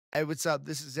Hey, what's up?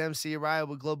 This is MC Ryan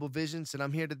with Global Visions, and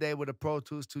I'm here today with a Pro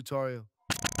Tools tutorial.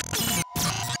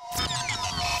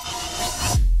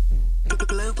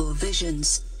 Global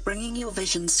Visions, bringing your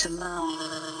visions to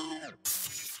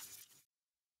life.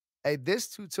 Hey, this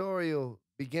tutorial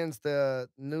begins the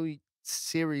new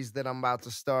series that I'm about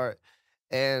to start.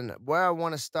 And where I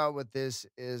want to start with this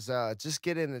is just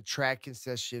getting a tracking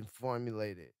session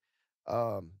formulated.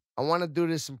 I want to do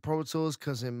this in Pro Tools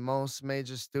because in most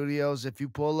major studios, if you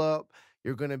pull up,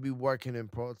 you're going to be working in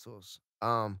Pro Tools.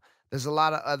 There's a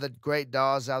lot of other great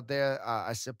DAWs out there.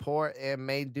 I support and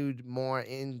may do more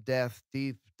in-depth,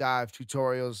 deep dive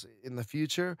tutorials in the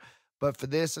future. But for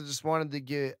this, I just wanted to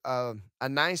get a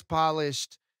nice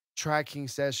polished tracking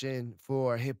session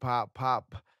for hip hop,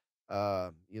 pop,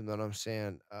 you know what I'm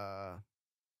saying?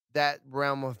 That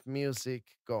realm of music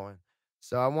going.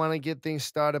 So I want to get things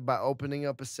started by opening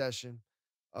up a session.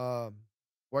 Um,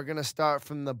 we're gonna start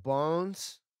from the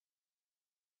bones.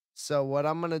 So what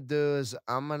I'm gonna do is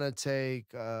I'm gonna take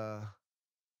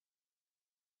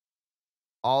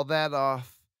all that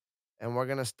off, and we're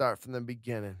gonna start from the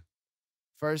beginning.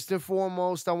 First and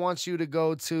foremost, I want you to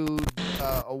go to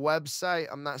a website.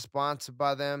 I'm not sponsored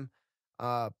by them,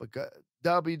 but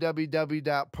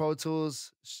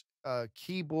www.protools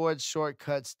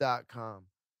keyboardshortcuts.com.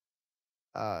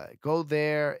 Go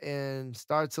there and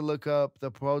start to look up the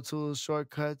Pro Tools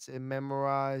shortcuts and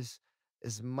memorize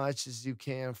as much as you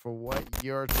can for what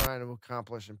you're trying to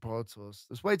accomplish in Pro Tools.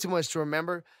 There's way too much to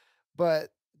remember, but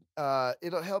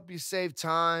it'll help you save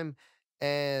time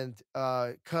and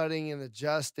cutting and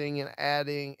adjusting and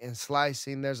adding and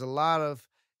slicing. There's a lot of,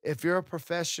 if you're a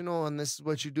professional and this is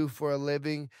what you do for a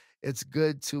living, it's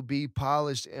good to be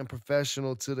polished and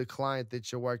professional to the client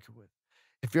that you're working with.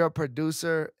 If you're a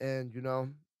producer and you're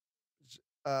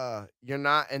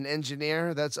not an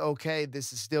engineer, that's okay.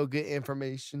 This is still good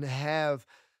information to have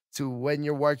to when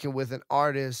you're working with an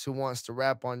artist who wants to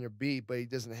rap on your beat, but he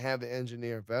doesn't have an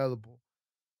engineer available.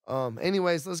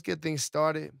 Anyways, let's get things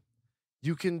started.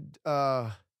 You can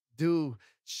do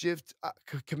shift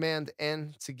command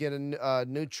N to get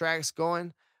new tracks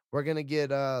going. We're gonna get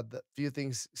the few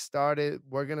things started.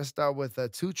 We're gonna start with a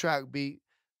 2-track beat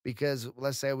because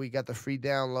let's say we got the free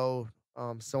download,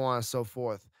 so on and so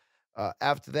forth.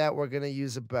 After that, we're gonna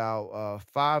use about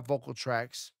 5 vocal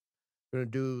tracks. We're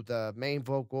gonna do the main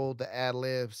vocal, the ad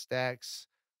lib stacks,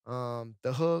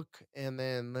 the hook, and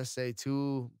then let's say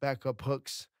 2 backup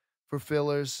hooks for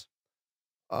fillers.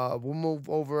 We'll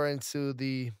move over into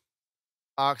the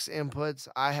aux inputs.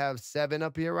 I have 7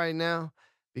 up here right now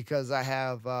because I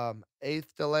have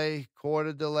eighth delay,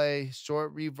 quarter delay,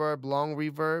 short reverb, long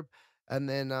reverb, and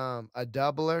then a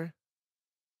doubler.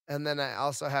 And then I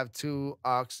also have 2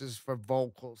 auxes for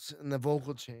vocals in the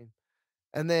vocal chain.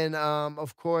 And then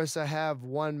of course I have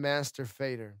 1 master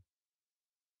fader.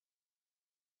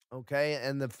 Okay,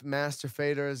 and the master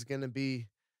fader is gonna be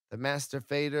the master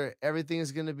fader. Everything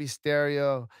is gonna be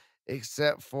stereo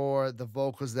except for the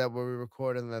vocals that we're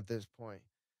recording at this point.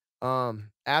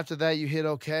 After that, you hit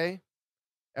OK.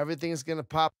 Everything is gonna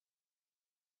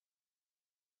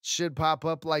should pop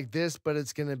up like this, but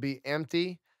it's gonna be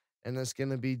empty and it's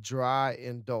gonna be dry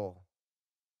and dull.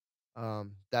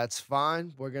 That's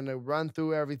fine. We're gonna run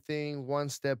through everything one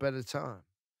step at a time.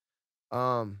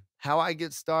 How I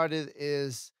get started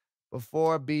is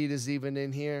before a beat is even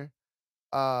in here.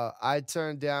 I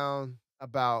turn down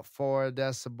about 4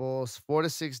 decibels, 4 to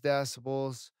 6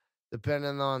 decibels,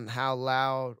 depending on how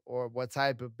loud or what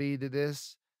type of beat it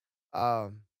is.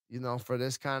 For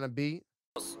this kind of beat.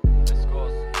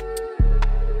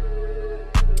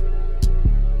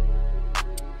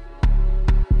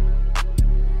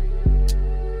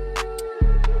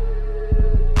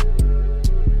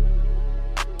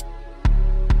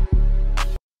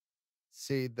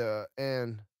 See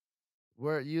and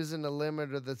we're using a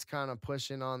limiter that's kind of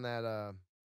pushing on that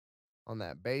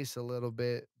bass a little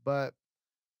bit, but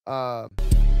uh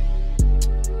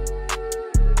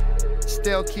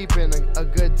still keeping a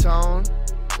good tone.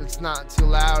 It's not too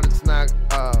loud. It's not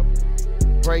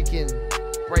breaking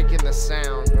the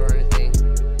sound or anything.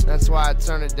 That's why I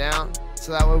turn it down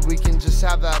so that way we can just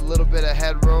have that little bit of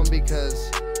headroom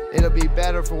because it'll be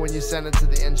better for when you send it to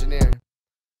the engineer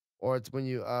or it's when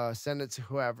you send it to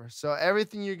whoever. So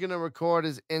everything you're gonna record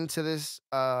is into this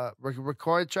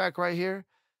record track right here.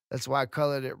 That's why I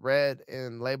colored it red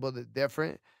and labeled it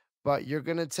different. But you're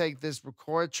gonna take this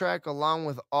record track along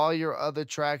with all your other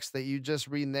tracks that you just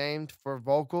renamed for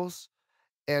vocals,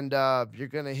 and you're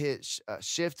gonna hit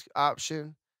shift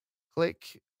option,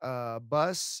 click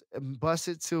bus, and bus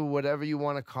it to whatever you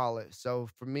want to call it. So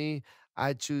for me,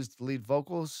 I choose the lead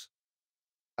vocals.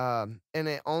 And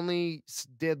it only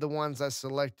did the ones I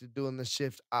selected doing the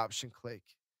shift option click.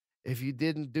 If you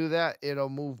didn't do that, it'll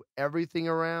move everything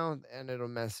around and it'll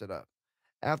mess it up.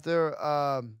 After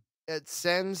it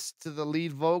sends to the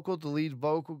lead vocal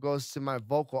goes to my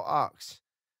vocal aux.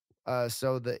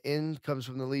 So the in comes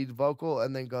from the lead vocal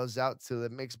and then goes out to the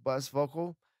mixed bus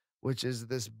vocal, which is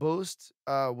this boost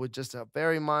with just a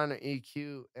very minor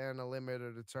EQ and a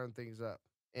limiter to turn things up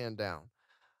and down.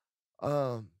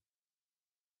 Um,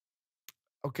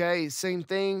 okay, same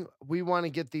thing. We want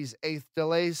to get these eighth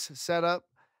delays set up.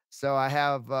 So I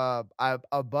have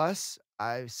a bus.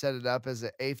 I set it up as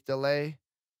an eighth delay.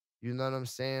 You know what I'm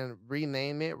saying?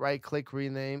 Rename it, right click,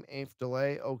 rename, eighth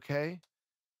delay. Okay.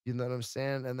 You know what I'm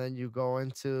saying? And then you go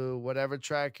into whatever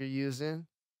track you're using,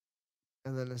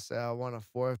 and then it say, I want a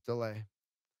fourth delay.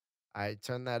 I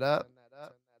turn that up,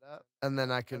 and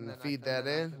then I can feed that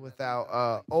in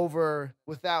without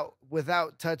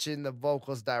without touching the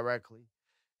vocals directly.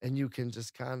 And you can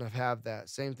just kind of have that.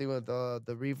 Same thing with the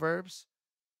reverbs.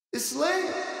 It's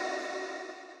late.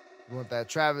 You want that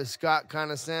Travis Scott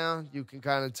kind of sound, you can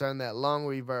kind of turn that long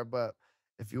reverb up.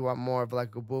 If you want more of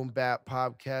like a boom bap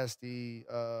podcasty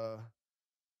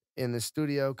in the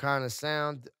studio kind of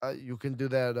sound, you can do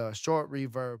that short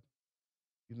reverb.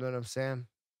 You know what I'm saying?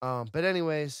 But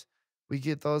anyways, we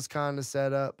get those kind of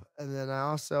set up, and then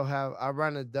I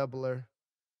run a doubler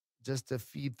just to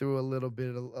feed through a little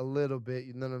bit.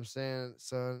 You know what I'm saying?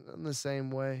 So in the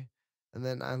same way, and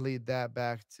then I lead that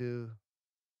back to.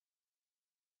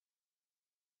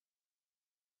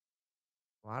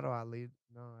 Why do I lead?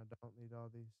 No, I don't lead all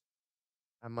these.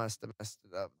 I must have messed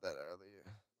it up that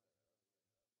earlier.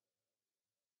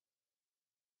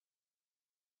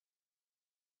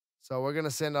 So we're gonna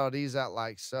send all these out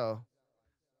like so.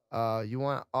 You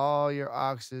want all your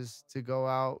auxes to go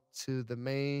out to the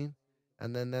main,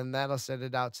 and then that'll send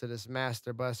it out to this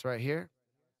master bus right here.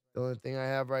 The only thing I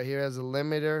have right here as a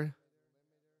limiter,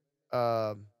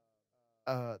 um,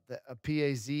 a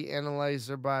PAZ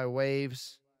analyzer by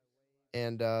Waves,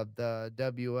 and the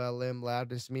WLM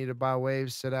loudness meter by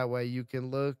Waves, so that way you can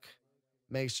look,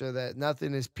 make sure that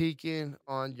nothing is peaking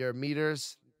on your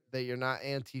meters, that you're not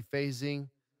anti-phasing.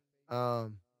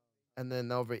 Um, And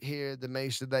then over here to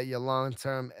make sure that your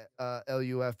long-term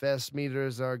LUFS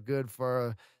meters are good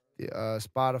for the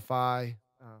Spotify,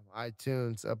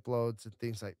 iTunes uploads, and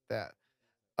things like that.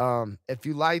 If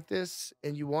you like this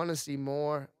and you want to see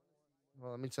more,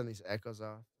 well, let me turn these echoes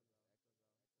off.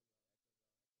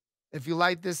 If you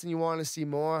like this and you want to see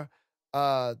more,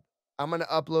 uh, I'm gonna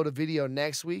upload a video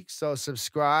next week, so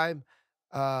subscribe.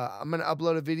 I'm gonna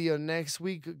upload a video next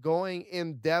week going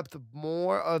in depth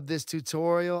more of this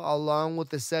tutorial along with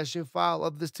the session file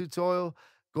of this tutorial,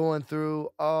 going through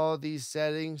all these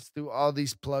settings, through all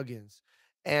these plugins.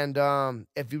 And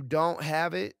if you don't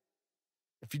have it,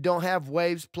 if you don't have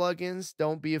Waves plugins,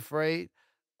 don't be afraid.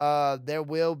 There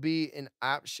will be an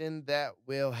option that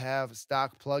will have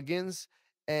stock plugins.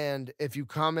 And if you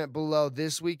comment below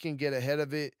this week and get ahead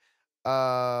of it,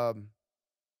 um,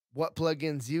 what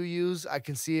plugins you use, I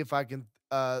can see if I can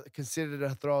consider to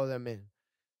throw them in.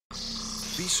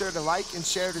 Be sure to like and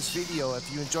share this video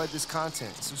if you enjoyed this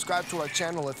content. Subscribe to our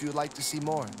channel if you would like to see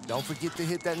more. Don't forget to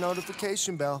hit that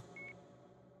notification bell.